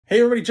Hey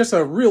everybody, just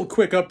a real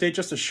quick update,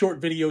 just a short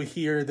video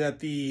here that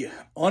the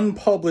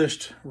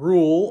unpublished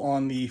rule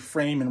on the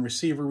frame and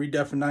receiver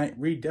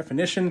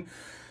redefinition,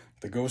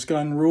 the ghost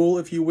gun rule,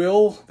 if you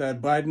will,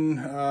 that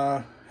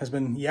Biden has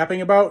been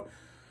yapping about,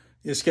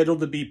 is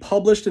scheduled to be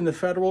published in the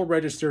Federal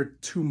Register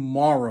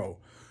tomorrow.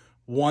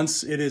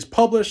 Once it is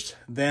published,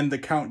 then the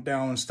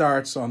countdown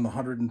starts on the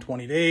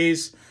 120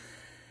 days.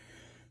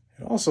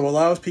 It also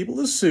allows people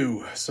to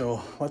sue.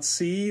 So let's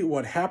see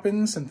what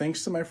happens. And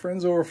thanks to my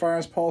friends over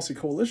Firearms Policy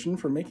Coalition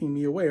for making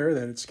me aware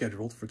that it's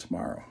scheduled for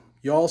tomorrow.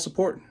 Y'all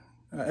support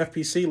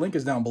FPC. Link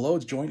is down below.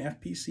 It's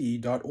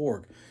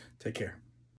joinfpc.org. Take care.